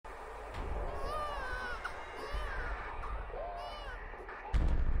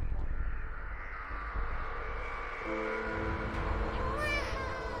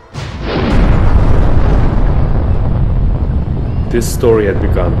This story had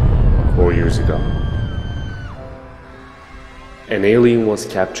begun 4 years ago. An alien was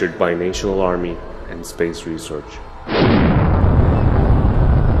captured by National Army and Space Research.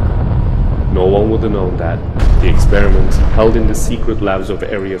 No one would have known that the experiment held in the secret labs of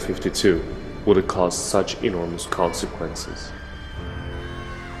Area 52 would have caused such enormous consequences.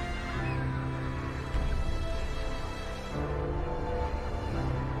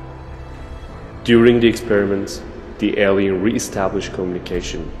 During the experiments, the alien re-established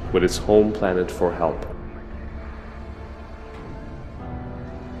communication with its home planet for help.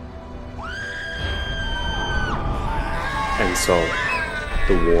 And so,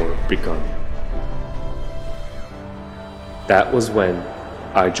 the war began. That was when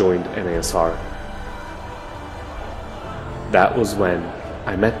I joined NASR. That was when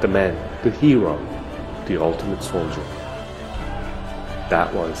I met the man, the hero, the ultimate soldier.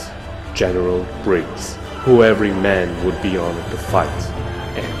 That was General Briggs, who every man would be honored to fight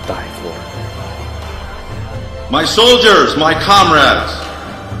and die for. My soldiers, my comrades,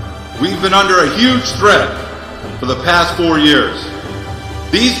 we've been under a huge threat for the past 4 years.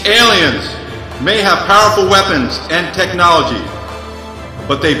 These aliens may have powerful weapons and technology,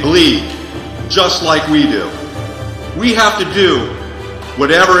 but they bleed just like we do. We have to do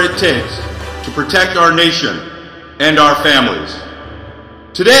whatever it takes to protect our nation and our families.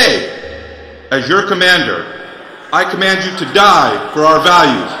 Today, as your commander, I command you to die for our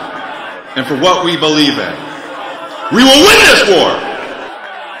values and for what we believe in. We will win this war!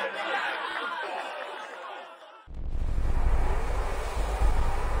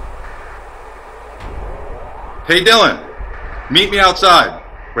 Hey Dylan, meet me outside.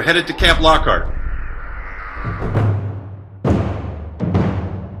 We're headed to Camp Lockhart.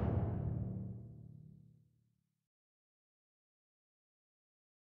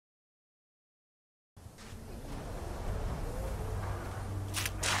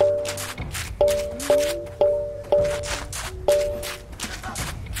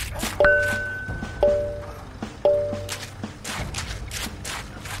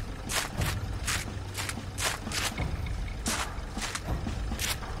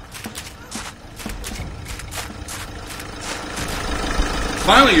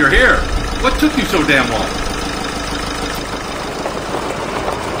 Finally, you're here. What took you so damn long?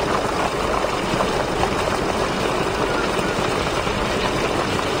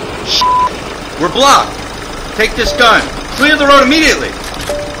 Shh! We're blocked. Take this gun. Clear the road immediately.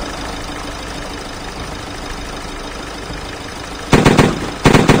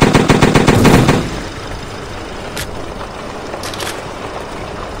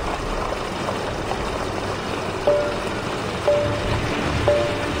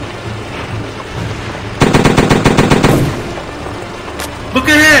 Look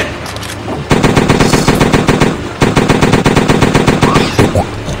ahead!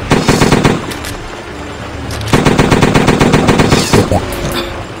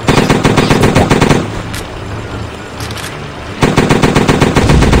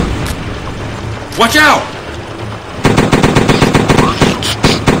 Watch out!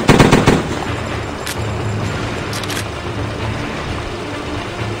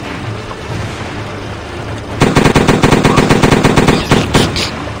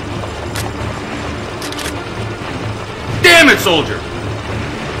 Damn it, soldier!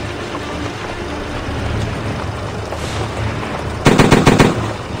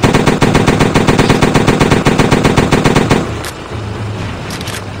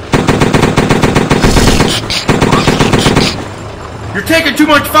 You're taking too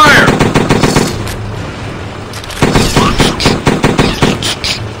much fire!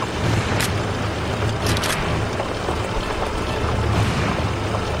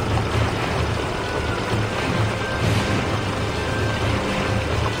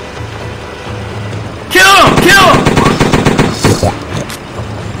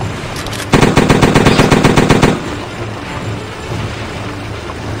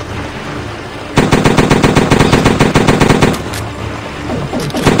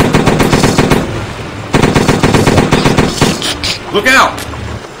 Look out!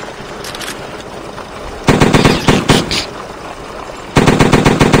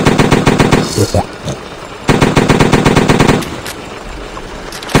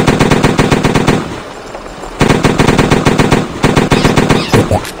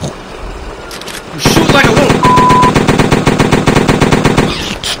 You shoot like a little...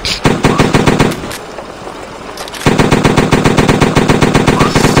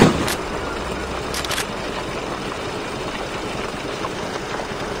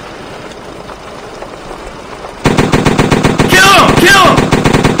 Kill him!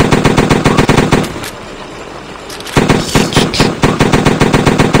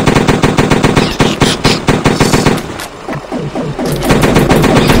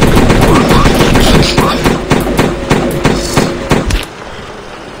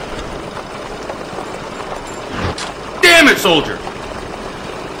 soldier.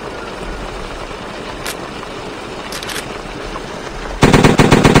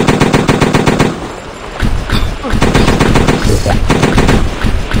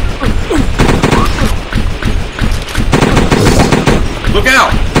 Look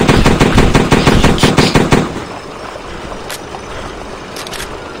out!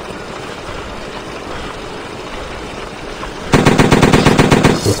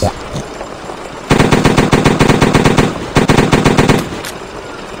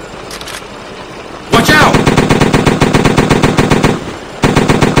 Watch out!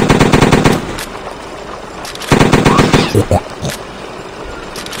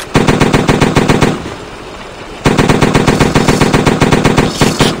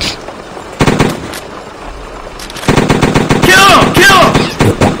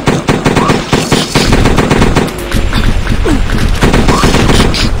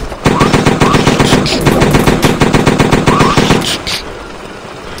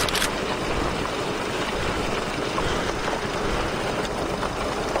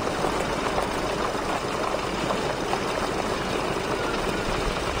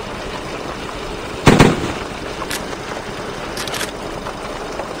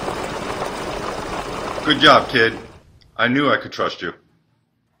 Good job, kid. I knew I could trust you.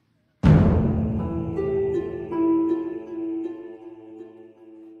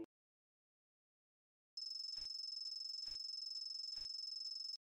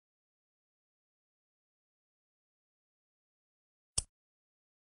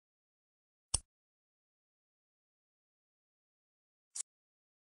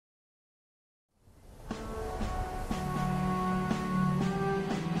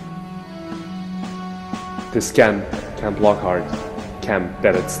 This Camp Lockhart, camp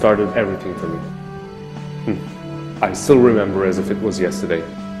that had started everything for me. I still remember as if it was yesterday.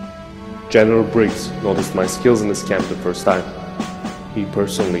 General Briggs noticed my skills in this camp the first time. He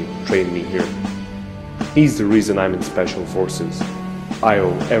personally trained me here. He's the reason I'm in Special Forces. I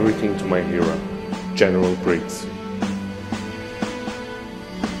owe everything to my hero, General Briggs.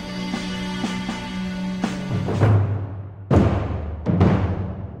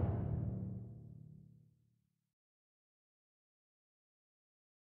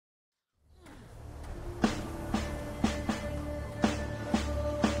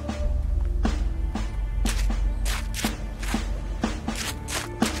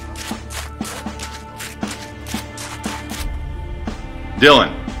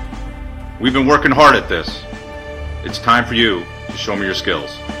 Dylan, we've been working hard at this. It's time for you to show me your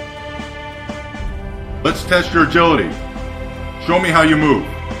skills. Let's test your agility. Show me how you move.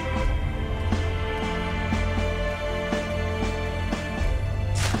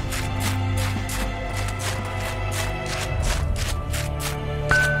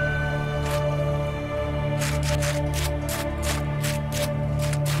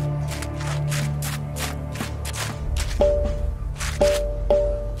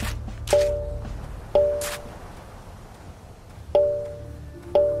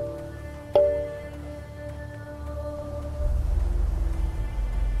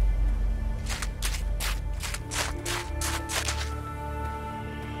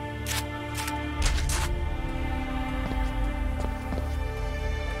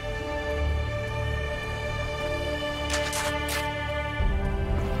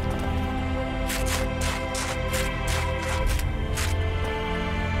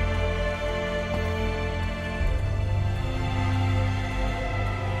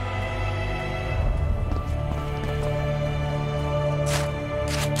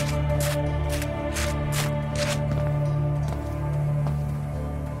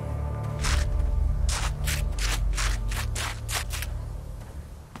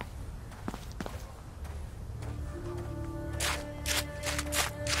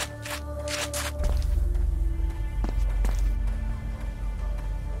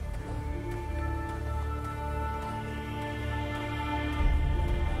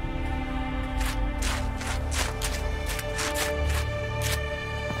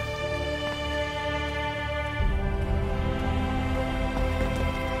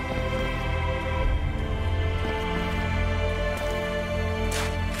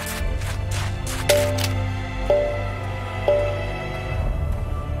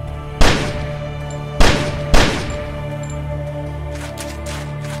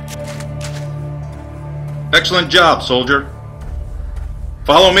 Excellent job, soldier.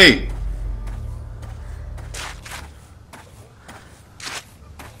 Follow me.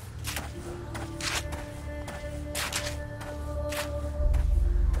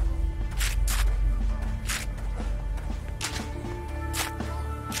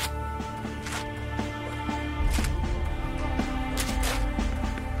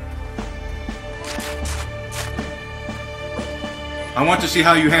 I want to see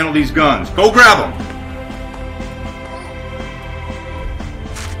how you handle these guns. Go grab them!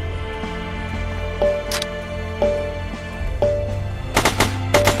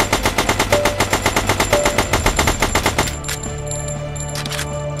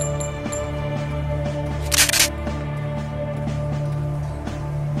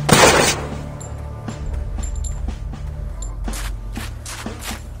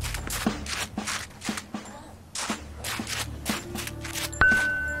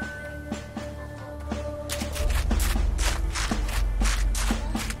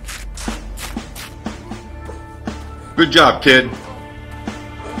 Good job, kid.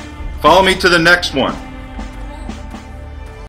 Follow me to the next one.